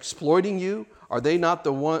exploiting you? Are they not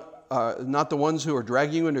the ones who are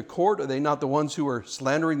dragging you into court? Are they not the ones who are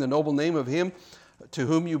slandering the noble name of him to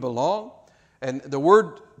whom you belong? And the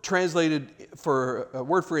word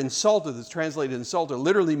for insulted, that's translated insulted,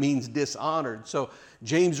 literally means dishonored. So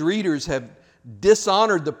James' readers have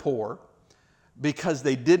dishonored the poor because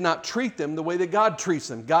they did not treat them the way that God treats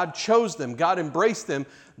them. God chose them. God embraced them.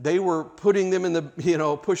 They were putting them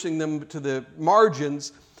pushing them to the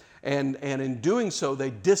margins. And in doing so, they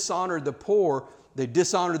dishonored the poor. They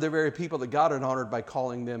dishonored the very people that God had honored by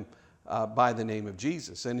calling them by the name of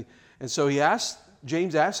Jesus. And so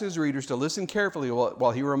James asks his readers to listen carefully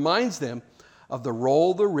while he reminds them of the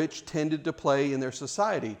role the rich tended to play in their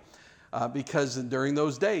society. Because during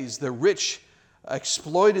those days, the rich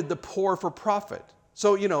exploited the poor for profit.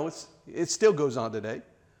 So, it still goes on today.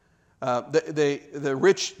 The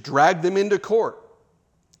rich dragged them into court.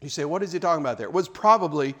 You say, what is he talking about there? It was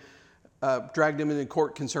probably dragged them into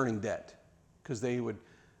court concerning debt, because they would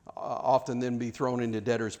often then be thrown into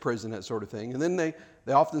debtor's prison, that sort of thing. And then they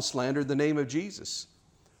often slandered the name of Jesus.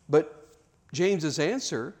 But James's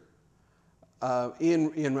answer how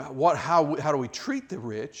do we treat the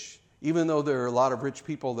rich, even though there are a lot of rich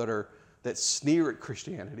people that sneer at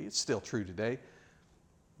Christianity, it's still true today.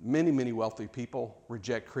 Many, many wealthy people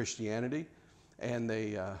reject Christianity, and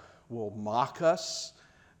they will mock us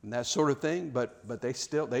and that sort of thing, but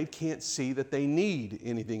they can't see that they need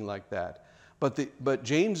anything like that. But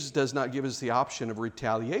James does not give us the option of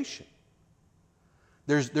retaliation.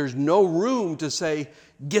 There's no room to say,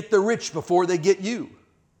 get the rich before they get you.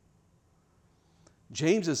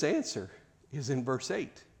 James's answer is in verse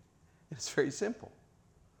 8. It's very simple.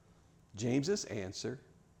 James's answer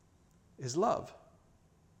is love.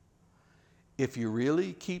 If you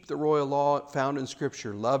really keep the royal law found in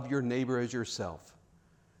Scripture, love your neighbor as yourself,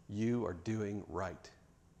 you are doing right.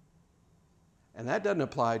 And that doesn't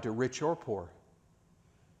apply to rich or poor.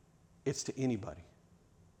 It's to anybody.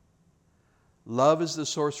 Love is the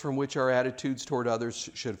source from which our attitudes toward others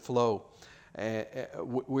should flow.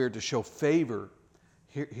 We're to show favor.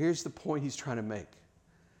 Here's the point he's trying to make.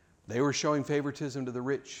 They were showing favoritism to the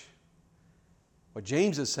rich. What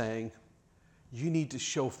James is saying, you need to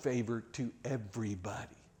show favor to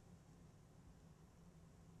everybody.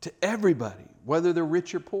 To everybody, whether they're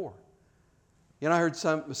rich or poor. I heard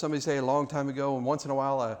somebody say a long time ago, and once in a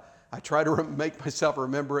while I try to make myself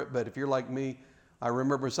remember it, but if you're like me, I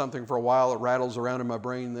remember something for a while, it rattles around in my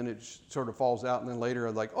brain, then it sort of falls out, and then later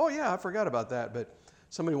I'm like, oh yeah, I forgot about that. But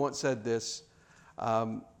somebody once said this,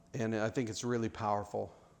 and I think it's really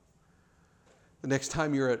powerful. The next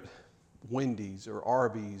time you're at Wendy's or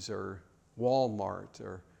Arby's or Walmart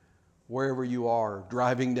or wherever you are,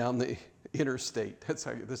 driving down the interstate. I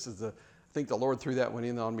think the Lord threw that one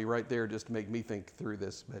in on me right there just to make me think through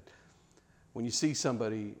this. But when you see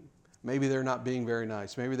somebody, maybe they're not being very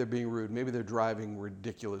nice, maybe they're being rude, maybe they're driving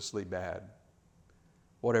ridiculously bad,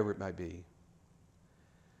 whatever it might be,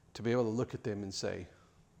 to be able to look at them and say,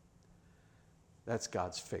 that's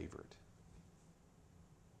God's favorite.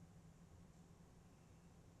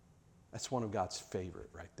 That's one of God's favorite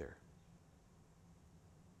right there.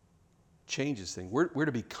 Changes things. We're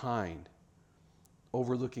to be kind,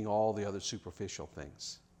 overlooking all the other superficial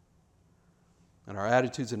things. And our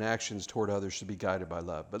attitudes and actions toward others should be guided by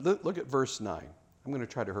love. But look at verse 9. I'm going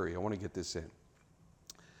to try to hurry. I want to get this in.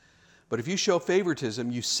 But if you show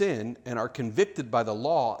favoritism, you sin and are convicted by the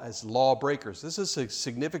law as lawbreakers. This is a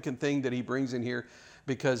significant thing that he brings in here,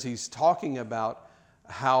 because he's talking about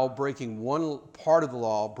how breaking one part of the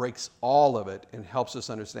law breaks all of it, and helps us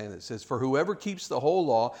understand it. It says, for whoever keeps the whole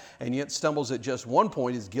law and yet stumbles at just one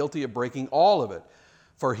point is guilty of breaking all of it.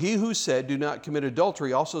 For he who said, do not commit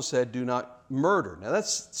adultery, also said, do not murder. Now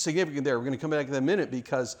that's significant there. We're going to come back in a minute,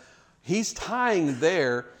 because he's tying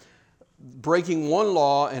there breaking one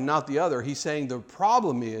law and not the other. He's saying the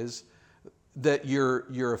problem is that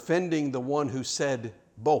you're offending the one who said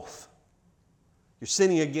both. You're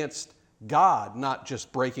sinning against God, not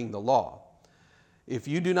just breaking the law. If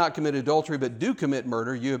you do not commit adultery but do commit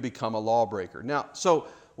murder, you have become a lawbreaker. Now, so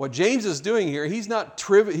what James is doing here, he's not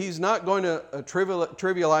going to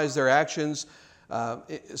trivialize their actions.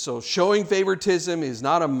 So showing favoritism is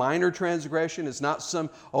not a minor transgression. It's not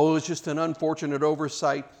it's just an unfortunate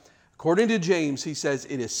oversight. According to James, he says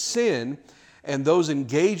it is sin, and those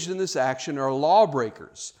engaged in this action are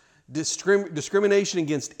lawbreakers. Discrimination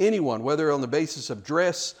against anyone, whether on the basis of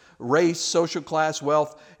dress, race, social class,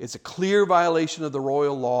 wealth, it's a clear violation of the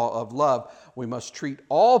royal law of love. We must treat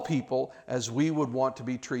all people as we would want to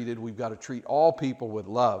be treated. We've got to treat all people with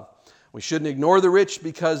love. We shouldn't ignore the rich,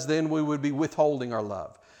 because then we would be withholding our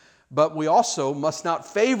love. But we also must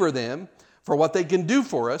not favor them for what they can do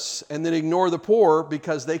for us, and then ignore the poor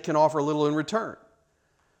because they can offer little in return.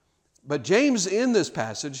 But James, in this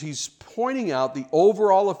passage, he's pointing out the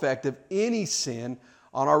overall effect of any sin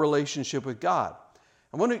on our relationship with God.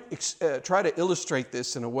 I want to try to illustrate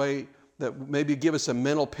this in a way that maybe give us a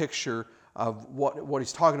mental picture of what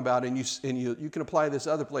he's talking about. And you can apply this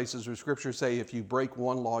other places where Scripture say if you break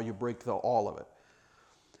one law, you break all of it.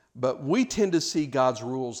 But we tend to see God's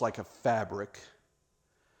rules like a fabric,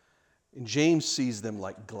 and James sees them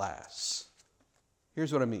like glass.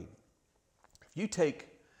 Here's what I mean. If you take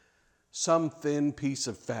some thin piece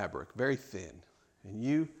of fabric, very thin, and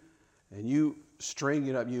you string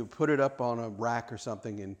it up, you put it up on a rack or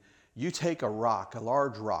something, and you take a rock, a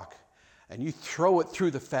large rock, and you throw it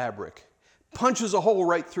through the fabric, punches a hole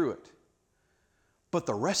right through it. But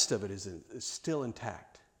the rest of it is still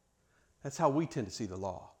intact. That's how we tend to see the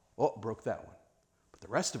law. Oh, broke that one. But the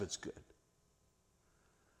rest of it's good.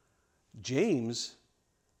 James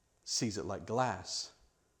sees it like glass.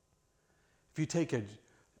 If you take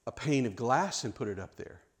a pane of glass and put it up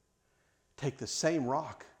there, take the same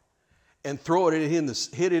rock and throw it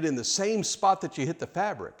hit it in the same spot that you hit the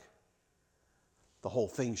fabric, the whole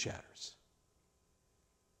thing shatters.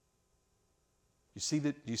 You see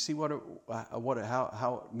that? You see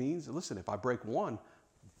how it means? Listen, if I break one,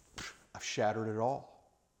 I've shattered it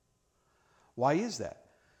all. Why is that?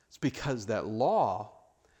 It's because that law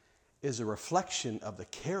is a reflection of the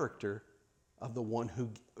character of the one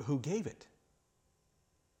who gave it.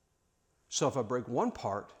 So if I break one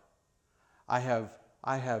part, I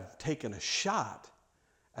have taken a shot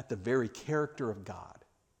at the very character of God.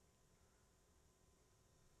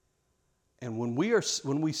 And when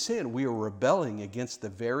we sin, we are rebelling against the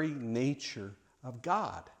very nature of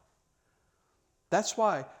God. That's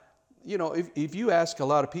why, if you ask a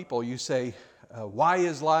lot of people, you say, why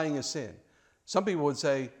is lying a sin? Some people would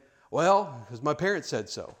say, well, because my parents said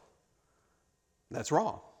so. That's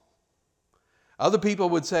wrong. Other people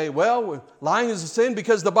would say, well, lying is a sin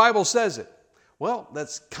because the Bible says it. Well,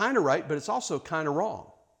 that's kind of right, but it's also kind of wrong.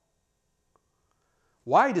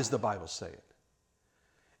 Why does the Bible say it?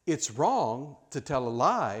 It's wrong to tell a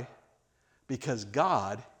lie because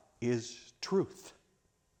God is truth.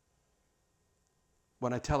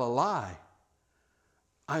 When I tell a lie,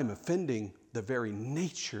 I'm offending the very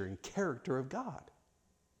nature and character of God.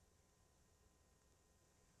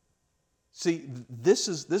 See, this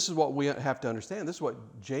is what we have to understand. This is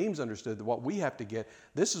what James understood, what we have to get.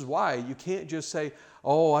 This is why you can't just say,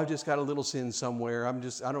 oh, I've just got a little sin somewhere.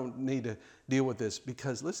 I don't need to deal with this.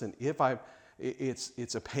 Because listen,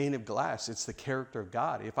 it's a pane of glass. It's the character of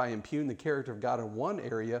God. If I impugn the character of God in one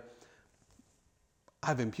area,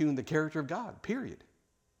 I've impugned the character of God, period.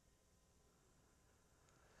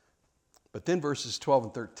 But then verses 12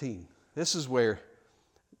 and 13, this is where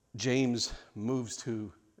James moves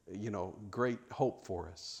to great hope for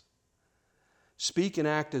us. Speak and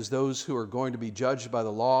act as those who are going to be judged by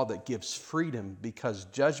the law that gives freedom, because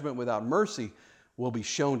judgment without mercy will be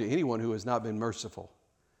shown to anyone who has not been merciful.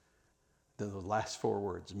 Then the last four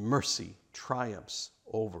words, mercy triumphs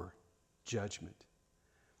over judgment.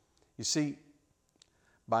 You see,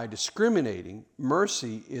 by discriminating,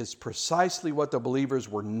 mercy is precisely what the believers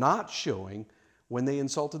were not showing when they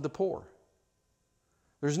insulted the poor.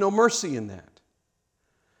 There's no mercy in that.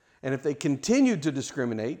 And if they continued to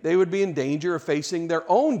discriminate, they would be in danger of facing their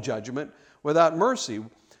own judgment without mercy.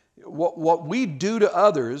 What we do to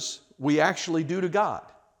others, we actually do to God.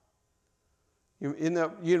 You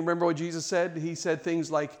remember what Jesus said? He said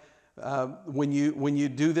things like, when you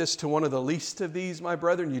do this to one of the least of these, my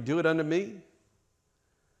brethren, you do it unto me.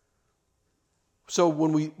 So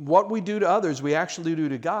what we do to others, we actually do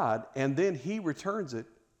to God, and then He returns it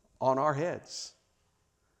on our heads.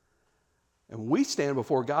 And we stand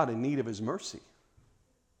before God in need of His mercy.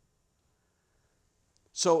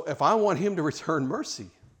 So if I want Him to return mercy,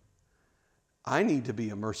 I need to be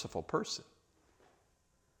a merciful person.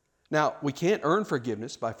 Now, we can't earn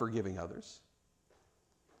forgiveness by forgiving others.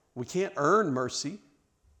 We can't earn mercy,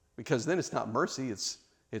 because then it's not mercy, it's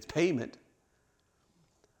payment.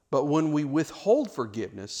 But when we withhold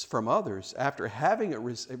forgiveness from others after having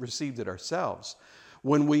received it ourselves,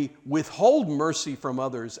 when we withhold mercy from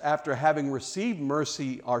others after having received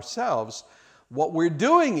mercy ourselves, what we're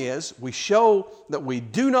doing is we show that we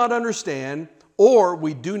do not understand or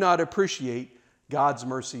we do not appreciate God's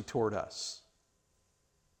mercy toward us.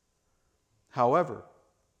 However,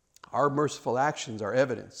 our merciful actions are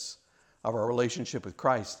evidence of our relationship with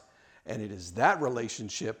Christ, and it is that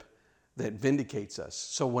relationship that vindicates us.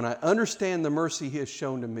 So when I understand the mercy He has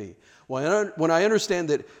shown to me, when I understand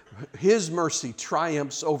that His mercy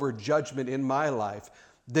triumphs over judgment in my life,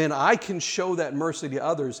 then I can show that mercy to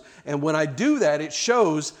others. And when I do that, it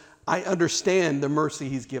shows I understand the mercy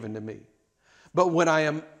He's given to me. But when I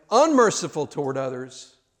am unmerciful toward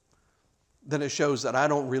others, then it shows that I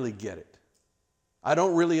don't really get it. I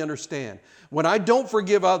don't really understand. When I don't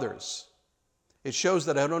forgive others, it shows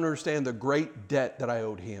that I don't understand the great debt that I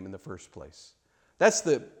owed Him in the first place. That's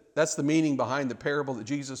the meaning behind the parable that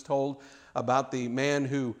Jesus told about the man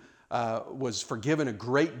who was forgiven a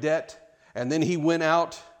great debt, and then he went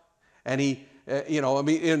out and he, in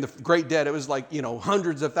the great debt, it was like,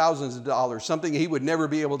 hundreds of thousands of dollars, something he would never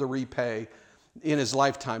be able to repay in his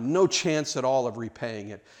lifetime. No chance at all of repaying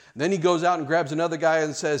it. And then he goes out and grabs another guy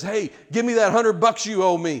and says, hey, give me that $100 you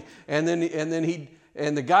owe me. And then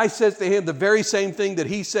the guy says to him the very same thing that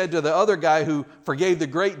he said to the other guy who forgave the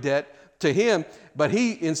great debt to him. But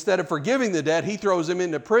he, instead of forgiving the debt, he throws him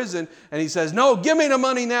into prison and he says, no, give me the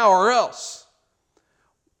money now or else.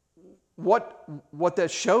 What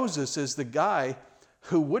that shows us is the guy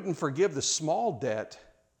who wouldn't forgive the small debt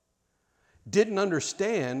didn't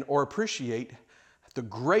understand or appreciate the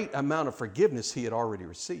great amount of forgiveness he had already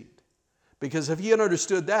received. Because if he had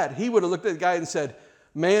understood that, he would have looked at the guy and said,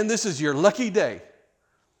 man, this is your lucky day.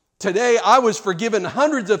 Today I was forgiven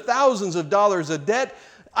hundreds of thousands of dollars of debt.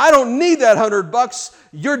 I don't need that $100.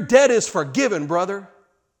 Your debt is forgiven, brother.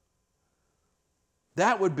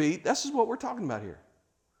 This is what we're talking about here.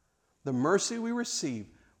 The mercy we receive,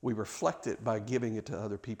 we reflect it by giving it to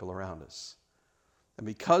other people around us. And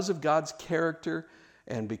because of God's character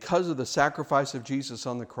and because of the sacrifice of Jesus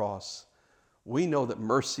on the cross, we know that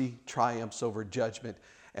mercy triumphs over judgment.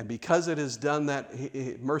 And because it has done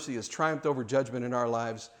that, mercy has triumphed over judgment in our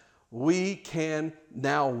lives, we can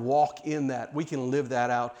now walk in that. We can live that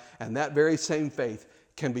out. And that very same faith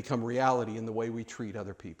can become reality in the way we treat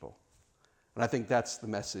other people. And I think that's the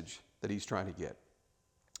message that he's trying to get.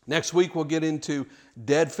 Next week, we'll get into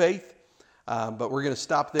dead faith. But we're going to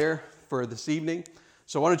stop there for this evening.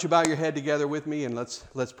 So why don't you bow your head together with me and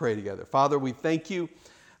let's pray together. Father, we thank you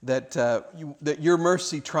that your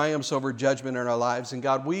mercy triumphs over judgment in our lives. And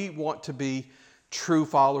God, we want to be true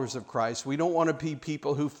followers of Christ. We don't want to be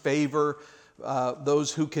people who favor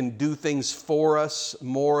those who can do things for us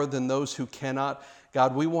more than those who cannot.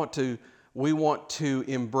 God, we want to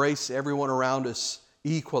embrace everyone around us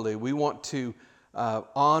equally. We want to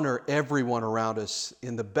honor everyone around us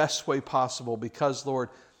in the best way possible because, Lord,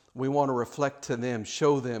 we want to reflect to them,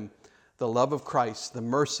 show them the love of Christ, the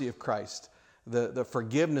mercy of Christ, the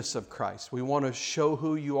forgiveness of Christ. We want to show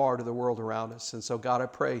who you are to the world around us. And so, God, I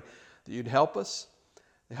pray that you'd help us.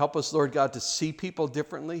 Help us, Lord God, to see people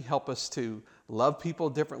differently. Help us to love people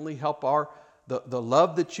differently. Help the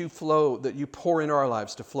love that you pour into our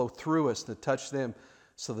lives to flow through us, to touch them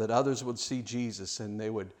so that others would see Jesus and they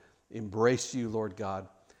would embrace you, Lord God.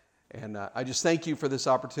 And I just thank you for this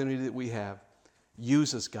opportunity that we have.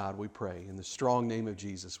 Use us, God, we pray. In the strong name of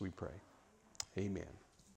Jesus, we pray. Amen.